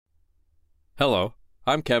Hello,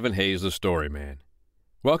 I'm Kevin Hayes, the Story Man.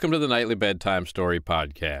 Welcome to the Nightly Bedtime Story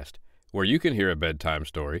Podcast, where you can hear a bedtime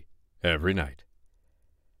story every night.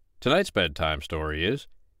 Tonight's bedtime story is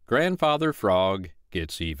Grandfather Frog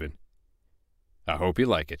Gets Even. I hope you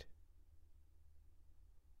like it.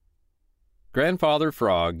 Grandfather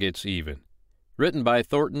Frog Gets Even, written by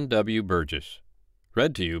Thornton W. Burgess.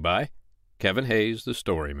 Read to you by Kevin Hayes, the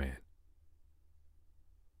Story Man.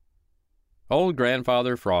 Old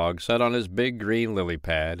Grandfather Frog sat on his big green lily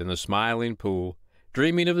pad in the Smiling Pool,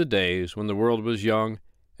 dreaming of the days when the world was young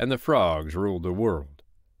and the frogs ruled the world.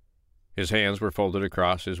 His hands were folded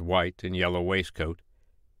across his white and yellow waistcoat.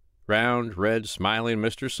 Round, red, smiling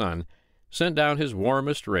Mr. Sun sent down his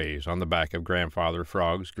warmest rays on the back of Grandfather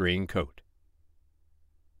Frog's green coat.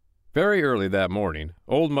 Very early that morning,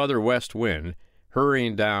 Old Mother West Wind,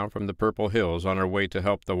 hurrying down from the purple hills on her way to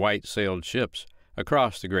help the white-sailed ships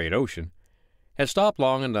across the great ocean, had stopped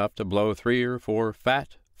long enough to blow 3 or 4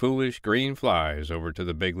 fat, foolish green flies over to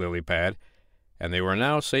the big lily pad, and they were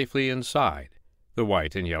now safely inside the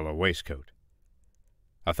white and yellow waistcoat.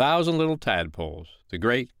 1,000 little tadpoles, the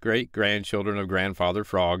great-great-grandchildren of Grandfather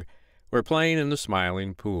Frog, were playing in the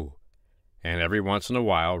Smiling Pool, and every once in a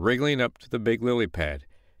while wriggling up to the big lily pad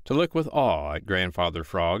to look with awe at Grandfather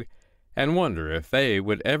Frog and wonder if they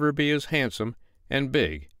would ever be as handsome and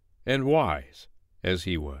big and wise as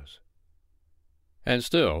he was. And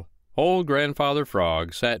still, old Grandfather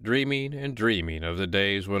Frog sat dreaming and dreaming of the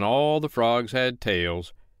days when all the frogs had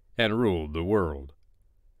tails and ruled the world.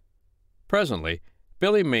 Presently,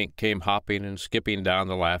 Billy Mink came hopping and skipping down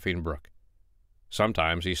the Laughing Brook.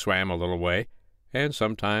 Sometimes he swam a little way, and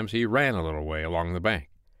sometimes he ran a little way along the bank,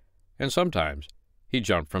 and sometimes he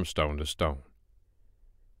jumped from stone to stone.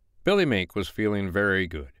 Billy Mink was feeling very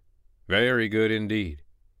good indeed.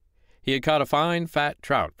 He had caught a fine fat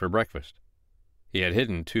trout for breakfast. He had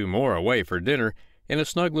hidden 2 more away for dinner in a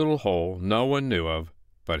snug little hole no one knew of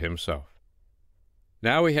but himself.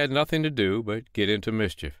 Now he had nothing to do but get into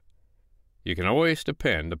mischief. You can always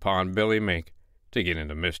depend upon Billy Mink to get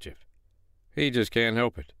into mischief. He just can't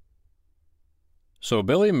help it. So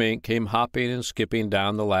Billy Mink came hopping and skipping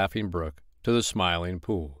down the Laughing Brook to the Smiling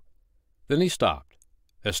Pool. Then he stopped,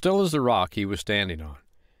 as still as the rock he was standing on,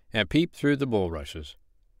 and peeped through the bulrushes.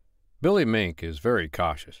 Billy Mink is very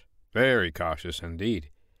cautious indeed.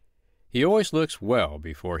 He always looks well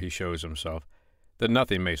before he shows himself, that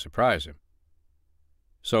nothing may surprise him.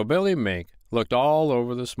 So Billy Mink looked all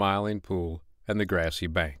over the Smiling Pool and the grassy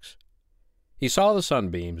banks. He saw the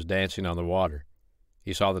sunbeams dancing on the water.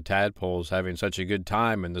 He saw the tadpoles having such a good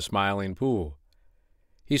time in the Smiling Pool.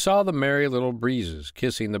 He saw the merry little breezes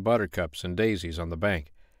kissing the buttercups and daisies on the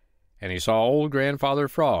bank, and he saw old Grandfather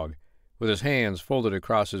Frog, with his hands folded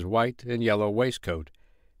across his white and yellow waistcoat,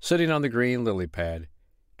 sitting on the green lily pad,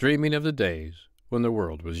 dreaming of the days when the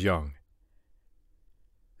world was young.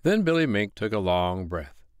 Then Billy Mink took a long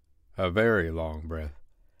breath, a very long breath,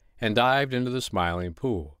 and dived into the Smiling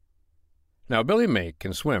Pool. Now Billy Mink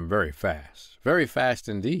can swim very fast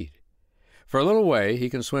indeed. For a little way he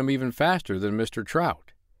can swim even faster than Mr.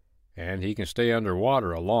 Trout, and he can stay under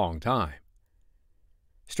water a long time.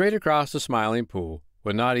 Straight across the Smiling Pool,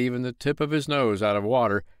 with not even the tip of his nose out of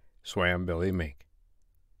water, swam Billy Mink.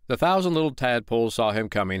 The 1,000 little tadpoles saw him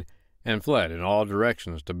coming and fled in all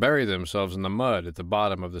directions to bury themselves in the mud at the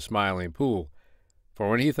bottom of the Smiling Pool, for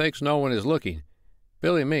when he thinks no one is looking,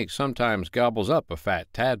 Billy Mink sometimes gobbles up a fat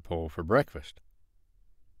tadpole for breakfast.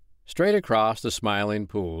 Straight across the Smiling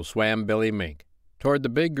Pool swam Billy Mink, toward the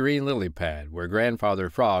big green lily pad where Grandfather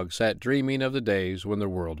Frog sat dreaming of the days when the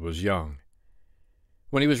world was young.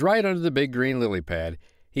 When he was right under the big green lily pad,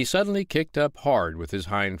 he suddenly kicked up hard with his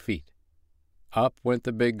hind feet. Up went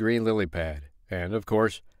the big green lily pad, and, of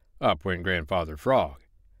course, up went Grandfather Frog,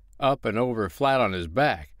 up and over flat on his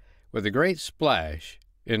back, with a great splash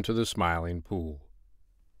into the Smiling Pool.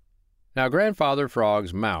 Now Grandfather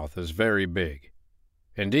Frog's mouth is very big.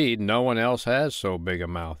 Indeed, no one else has so big a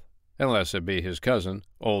mouth, unless it be his cousin,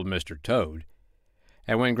 old Mr. Toad.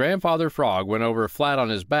 And when Grandfather Frog went over flat on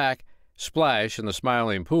his back, splash in the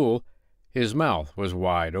Smiling Pool, his mouth was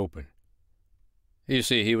wide open. You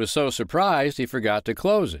see, he was so surprised he forgot to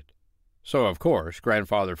close it. So, of course,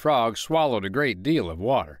 Grandfather Frog swallowed a great deal of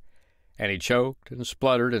water, and he choked and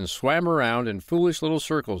spluttered and swam around in foolish little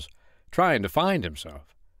circles, trying to find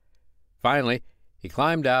himself. Finally, he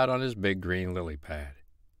climbed out on his big green lily pad.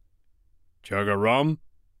 "Chug-a-rum,"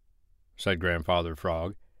 said Grandfather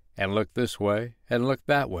Frog, and looked this way and looked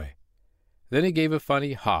that way. Then he gave a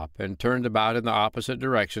funny hop and turned about in the opposite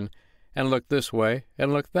direction and looked this way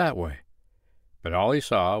and looked that way. But all he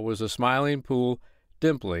saw was the Smiling Pool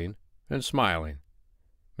dimpling and smiling.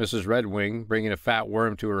 Mrs. Redwing bringing a fat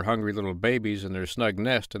worm to her hungry little babies in their snug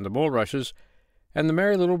nest in the bulrushes, and the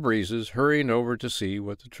Merry Little Breezes hurrying over to see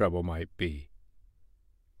what the trouble might be.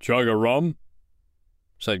 "Chug-a-rum,"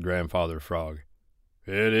 said Grandfather Frog.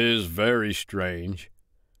 "It is very strange.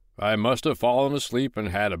 I must have fallen asleep and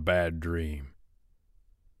had a bad dream."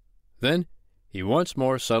 Then he once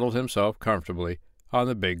more settled himself comfortably on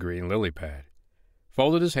the big green lily pad,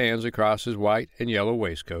 folded his hands across his white and yellow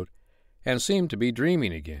waistcoat, and seemed to be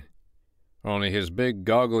dreaming again. Only his big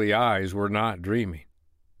goggly eyes were not dreaming.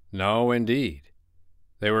 No, indeed.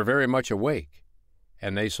 They were very much awake,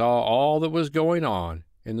 and they saw all that was going on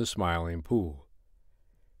in the Smiling Pool.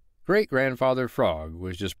 Great-Grandfather Frog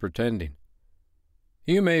was just pretending.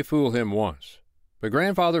 You may fool him once, but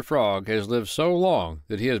Grandfather Frog has lived so long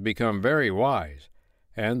that he has become very wise,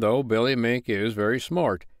 and though Billy Mink is very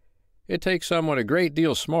smart, it takes someone a great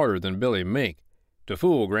deal smarter than Billy Mink to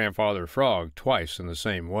fool Grandfather Frog twice in the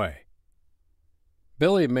same way.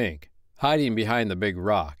 Billy Mink, hiding behind the big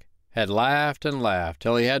rock, had laughed and laughed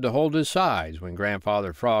till he had to hold his sides when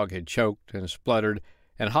Grandfather Frog had choked and spluttered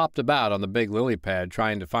and hopped about on the big lily pad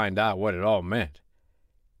trying to find out what it all meant.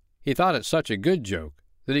 He thought it such a good joke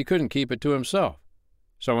that he couldn't keep it to himself,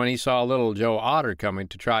 so when he saw Little Joe Otter coming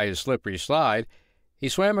to try his slippery slide, he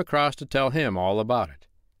swam across to tell him all about it.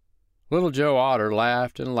 Little Joe Otter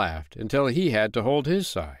laughed and laughed until he had to hold his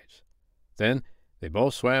sides. Then they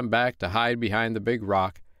both swam back to hide behind the big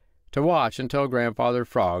rock to watch until Grandfather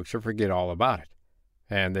Frog should forget all about it,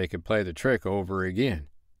 and they could play the trick over again.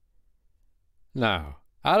 Now,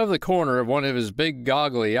 out of the corner of one of his big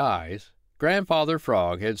goggly eyes, Grandfather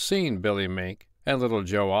Frog had seen Billy Mink and Little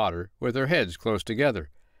Joe Otter with their heads close together,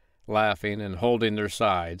 laughing and holding their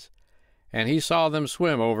sides, and he saw them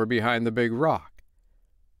swim over behind the big rock.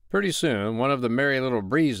 Pretty soon one of the Merry Little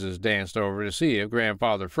Breezes danced over to see if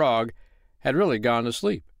Grandfather Frog had really gone to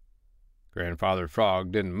sleep. Grandfather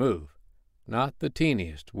Frog didn't move, not the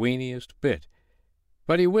teeniest, weeniest bit,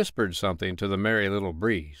 but he whispered something to the Merry Little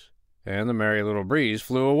Breeze, and the Merry Little Breeze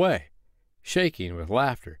flew away, shaking with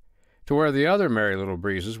laughter, to where the other Merry Little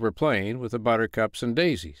Breezes were playing with the buttercups and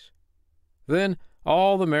daisies. Then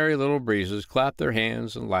all the Merry Little Breezes clapped their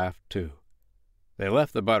hands and laughed too. They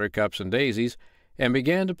left the buttercups and daisies and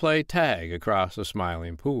began to play tag across the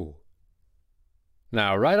Smiling Pool.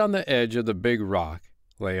 Now, right on the edge of the big rock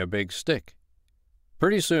lay a big stick.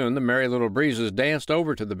 Pretty soon the Merry Little Breezes danced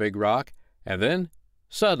over to the big rock, and then,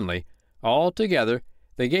 suddenly, all together,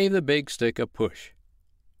 they gave the big stick a push.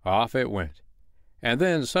 Off it went, and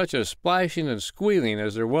then such a splashing and squealing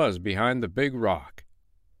as there was behind the big rock.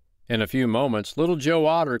 In a few moments Little Joe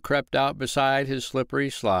Otter crept out beside his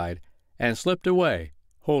slippery slide and slipped away,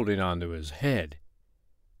 holding onto his head.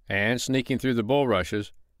 And sneaking through the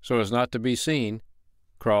bulrushes, so as not to be seen,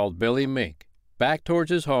 crawled Billy Mink back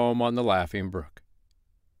towards his home on the Laughing Brook.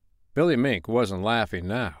 Billy Mink wasn't laughing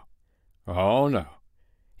now. Oh, no.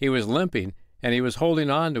 He was limping, and he was holding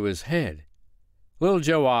on to his head. Little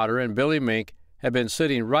Joe Otter and Billy Mink had been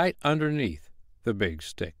sitting right underneath the big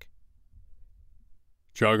stick.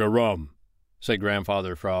 "Chug-a-rum," said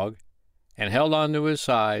Grandfather Frog, and held on to his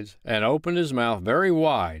sides and opened his mouth very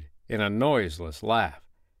wide in a noiseless laugh.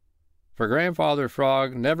 For Grandfather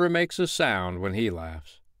Frog never makes a sound when he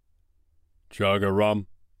laughs. "Chug-a-rum,"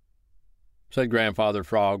 said Grandfather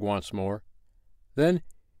Frog once more. Then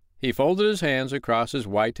he folded his hands across his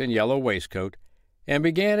white and yellow waistcoat and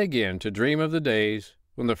began again to dream of the days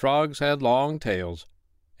when the frogs had long tails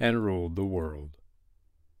and ruled the world.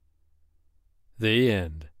 The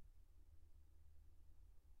end.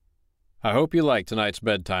 I hope you liked tonight's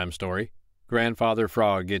bedtime story, Grandfather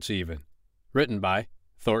Frog Gets Even, written by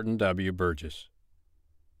Thornton W. Burgess.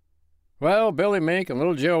 Well, Billy Mink and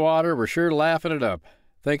Little Joe Otter were sure laughing it up,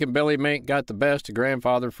 thinking Billy Mink got the best of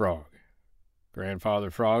Grandfather Frog.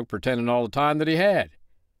 Grandfather Frog pretending all the time that he had,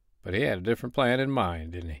 but he had a different plan in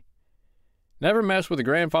mind, didn't he? Never mess with a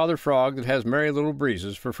Grandfather Frog that has Merry Little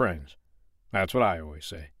Breezes for friends. That's what I always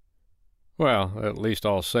say. Well, at least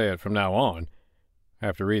I'll say it from now on,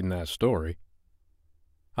 after reading that story.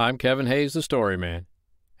 I'm Kevin Hayes, the Story Man,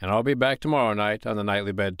 and I'll be back tomorrow night on the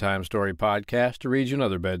Nightly Bedtime Story Podcast to read you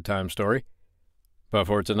another bedtime story. But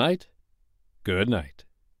for tonight, good night.